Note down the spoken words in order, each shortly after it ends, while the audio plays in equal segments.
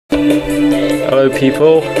Hello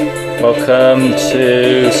people, welcome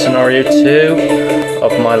to scenario 2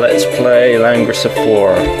 of my Let's Play Langrisser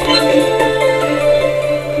 4.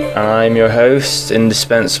 I'm your host,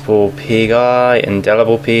 indispensable P guy,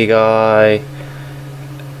 indelible P guy,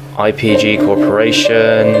 IPG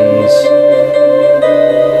corporations,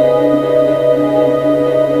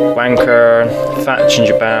 wanker, fat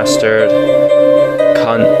ginger bastard,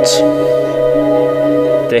 cunt.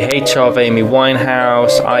 The hater of Amy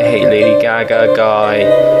Winehouse, I hate Lady Gaga guy,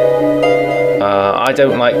 I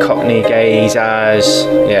don't like Cockney gays as,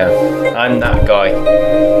 yeah, I'm that guy.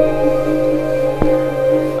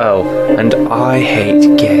 Oh, and I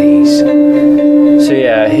hate gays. So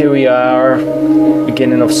yeah, here we are,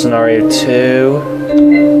 beginning of scenario 2.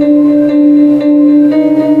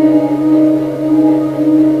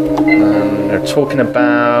 And they're talking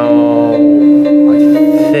about,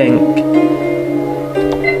 I think,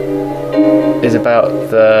 is about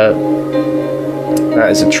that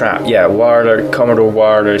is a trap. Yeah, Commodore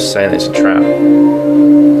Warler's saying it's a trap.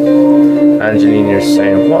 Angelina's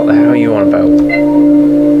saying, what the hell are you on about?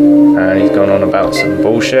 And he's going on about some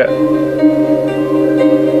bullshit.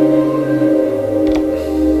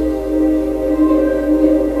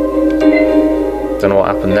 Don't know what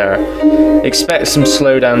happened there. Expect some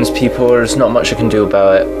slowdowns, people. There's not much I can do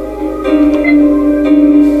about it.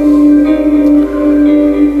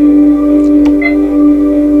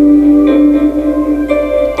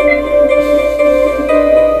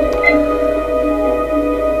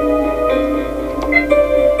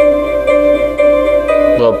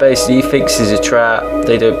 Well, basically he thinks he's a trap,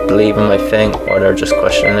 they don't believe him I think, or they're just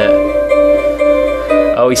questioning it.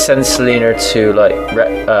 Oh, he sends Selena to like,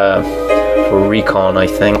 for recon I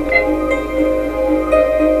think.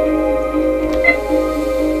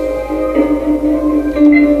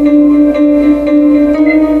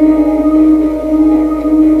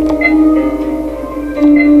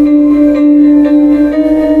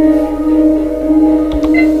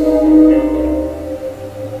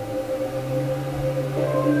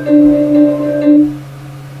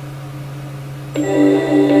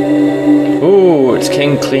 Ooh, it's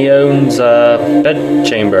King Cleone's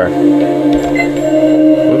bedchamber.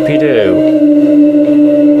 Whoopie-doo.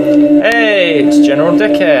 Hey, it's General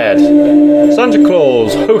Dickhead. Santa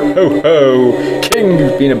Claus, ho ho ho.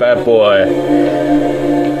 King's been a bad boy.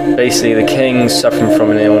 Basically, the king's suffering from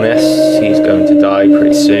an illness. He's going to die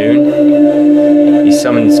pretty soon. He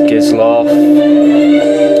summons Gizloff.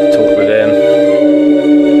 Talk with him.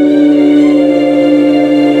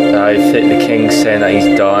 I think the king's saying that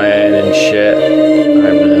he's dying and shit. I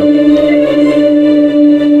don't know.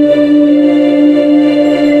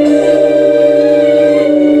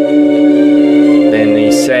 Then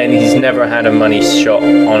he's saying he's never had a money shot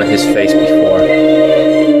on his face before.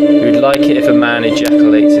 He would like it if a man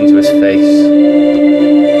ejaculates into his face.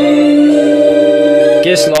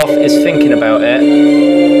 Gizloff is thinking about it.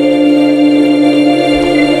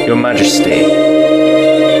 Your Majesty,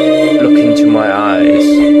 look into my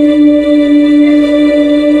eyes.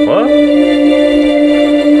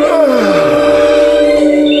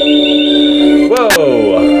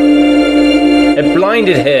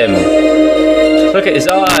 Blinded him. Look at his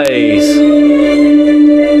eyes.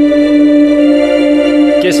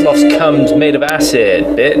 Gizloff's cum's made of acid,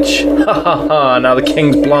 bitch. Ha ha ha. Now the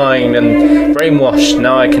king's blind and brainwashed.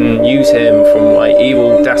 Now I can use him for my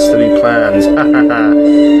evil, dastardly plans. Ha ha ha.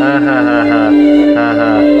 Ha ha ha ha. Ha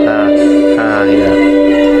ha ha. Ha yeah.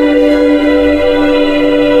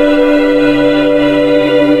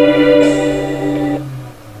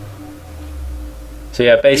 So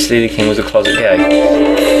yeah, basically the king was a closet gay.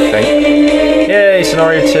 Okay. Yay,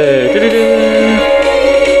 scenario 2.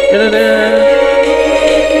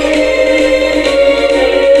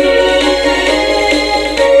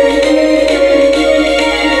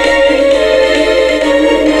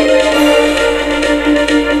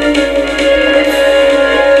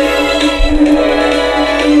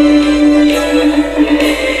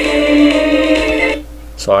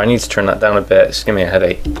 Sorry, I need to turn that down a bit. It's giving me a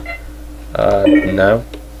headache. No.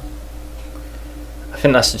 I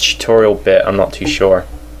think that's the tutorial bit, I'm not too sure.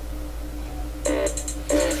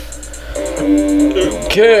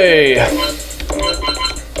 Okay.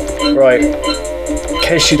 Right. In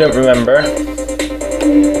case you don't remember.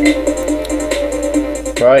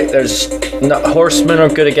 Right, there's horsemen are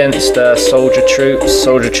good against soldier troops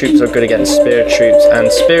are good against spear troops,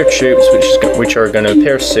 and spear troops, which are going to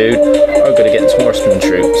appear soon, are good against horseman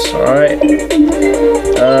troops. Alright.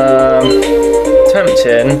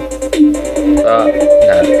 Tempting, but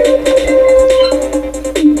no.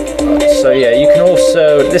 Let's So yeah, you can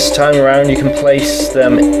also, this time around, you can place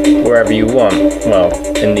them wherever you want. Well,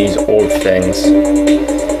 in these orb things.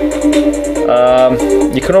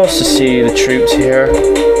 You can also see the troops here.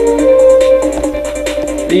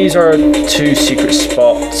 These are 2 secret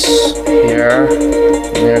spots here.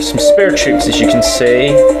 And there's some spare troops, as you can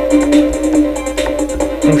see.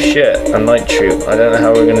 Oh shit, a night troop. I don't know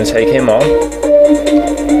how we're going to take him on.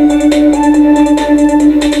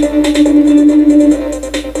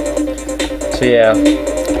 So yeah,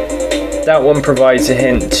 that one provides a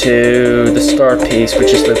hint to the star piece,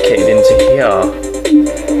 which is located into here.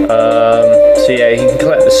 So yeah, you can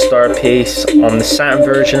collect the star piece on the Saturn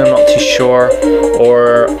version, I'm not too sure,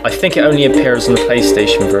 or I think it only appears on the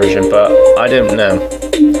PlayStation version, but I don't know.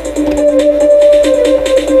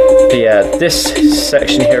 But yeah, this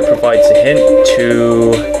section here provides a hint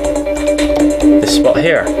to this spot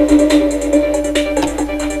here.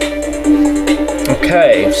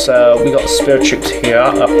 Okay, so we got spare troops here,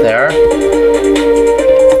 up there.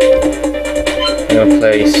 I'm gonna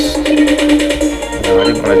place... No, I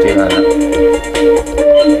didn't want to do that.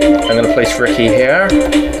 I'm gonna place Ricky here,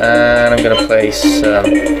 and I'm gonna place...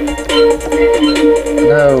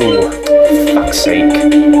 no, fuck's sake.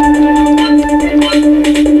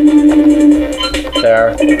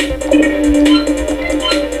 There.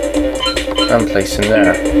 I'm placing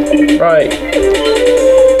there. Right.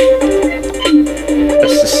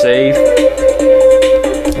 Let's just save.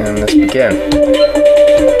 And let's begin.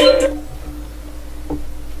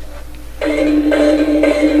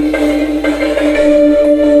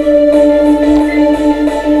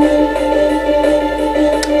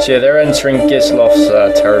 So yeah, they're entering Gislov's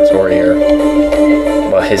territory here.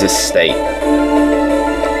 Well, his estate.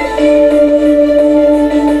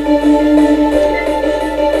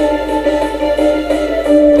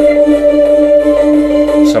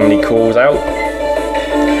 Somebody calls out.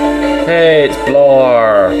 Hey, it's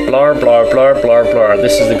Blar. Blar, Blar, Blar, Blar, Blar.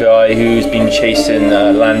 This is the guy who's been chasing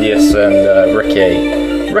Landius and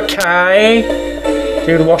Ricky. Ricky!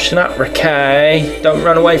 Dude, washing up, Ricky. Don't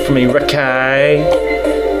run away from me, Ricky.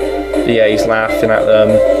 But yeah, he's laughing at them.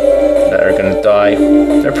 They're gonna die.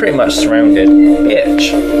 They're pretty much surrounded.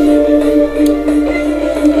 Bitch.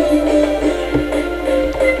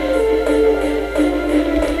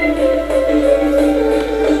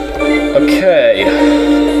 Okay.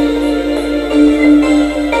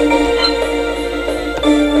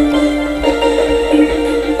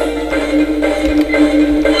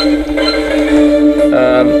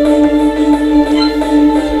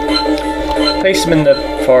 Place them in the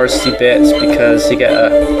foresty bits because you get a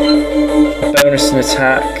bonus in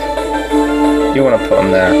attack. You want to put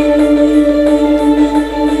them there.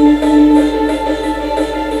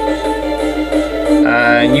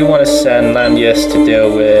 And you want to send Landius to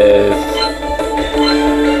deal with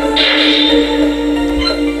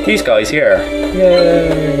these guys here.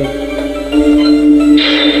 Yay!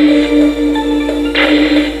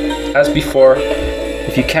 As before,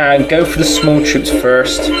 if you can, go for the small troops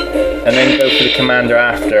first, and then go for the commander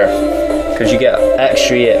after, because you get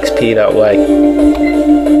extra EXP that way.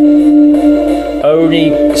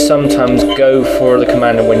 Only sometimes go for the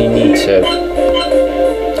commander when you need to,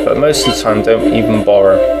 but most of the time don't even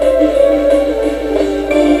bother.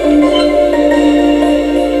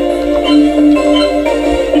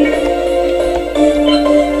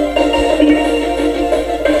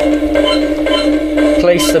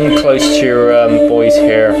 Place them close to your boys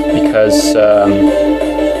here, because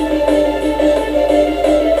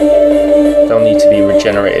they'll need to be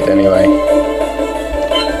regenerated anyway.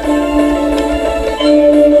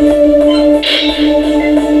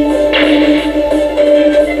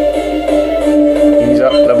 He's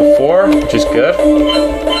up level 4, which is good.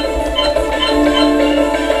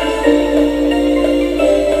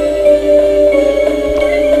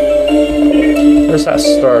 Where's that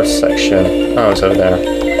star section? Oh, it's over there.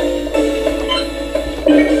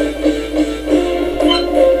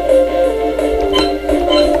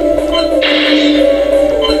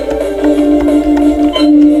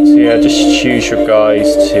 So yeah, just choose your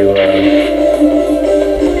guys to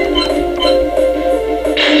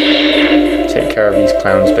take care of these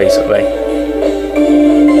clowns, basically.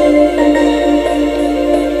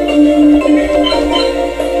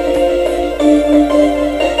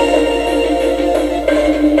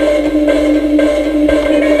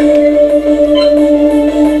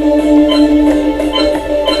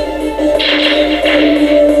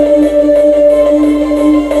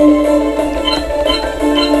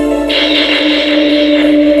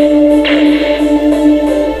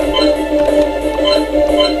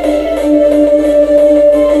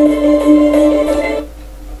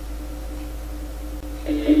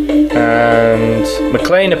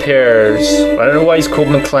 McLean appears. I don't know why he's called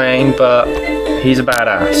McLean, but he's a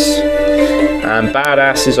badass. And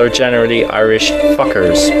badasses are generally Irish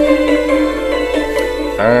fuckers.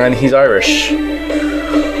 And he's Irish.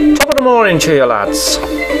 Top of the morning to you, lads.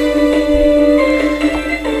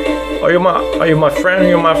 Are you my friend or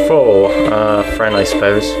you're my foe? Friend, I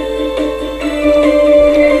suppose.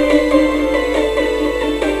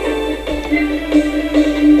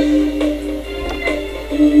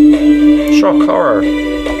 Shock horror.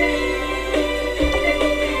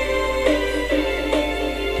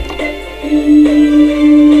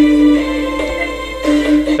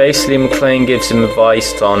 Basically, McLean gives him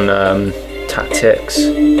advice on tactics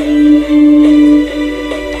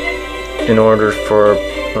in order for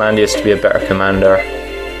Landius to be a better commander.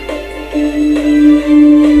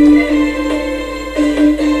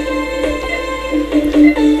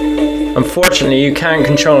 Unfortunately, you can't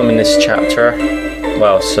control him in this chapter,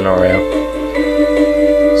 well, scenario.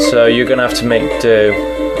 So you're gonna have to make do.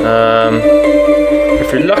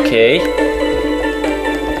 If you're lucky,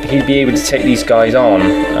 he'd be able to take these guys on,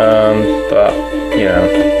 but you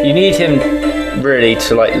know, you need him really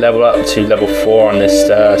to like level up to level 4 on this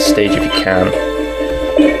stage if you can.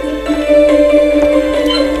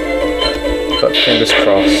 But fingers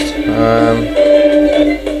crossed.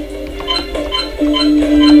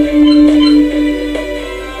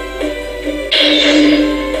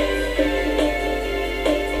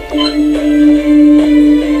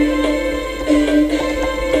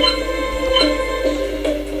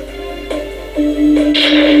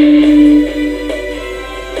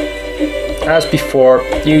 As before,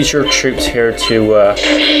 use your troops here to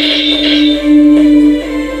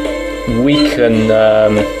weaken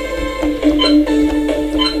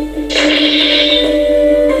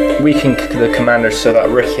the commander so that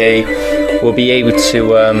Ricky will be able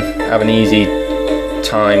to have an easy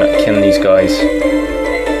time at killing these guys.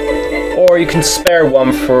 Or you can spare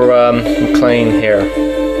one for McLean here,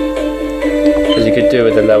 because you could do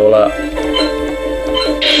with the level up.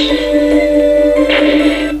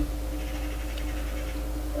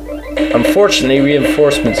 Unfortunately,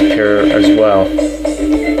 reinforcements appear as well.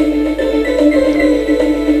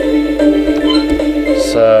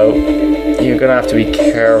 So you're gonna have to be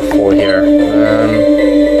careful here.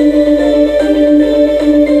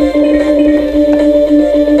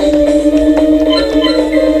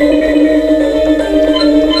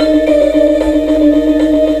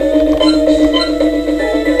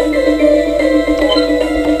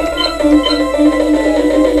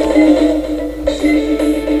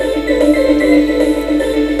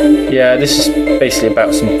 Yeah, this is basically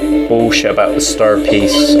about some bullshit about the star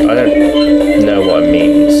piece. I don't know what it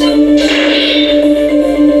means.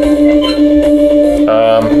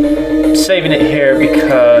 Saving it here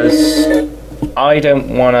because I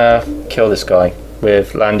don't want to kill this guy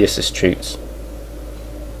with Landius's troops.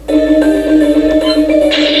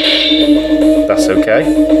 That's okay.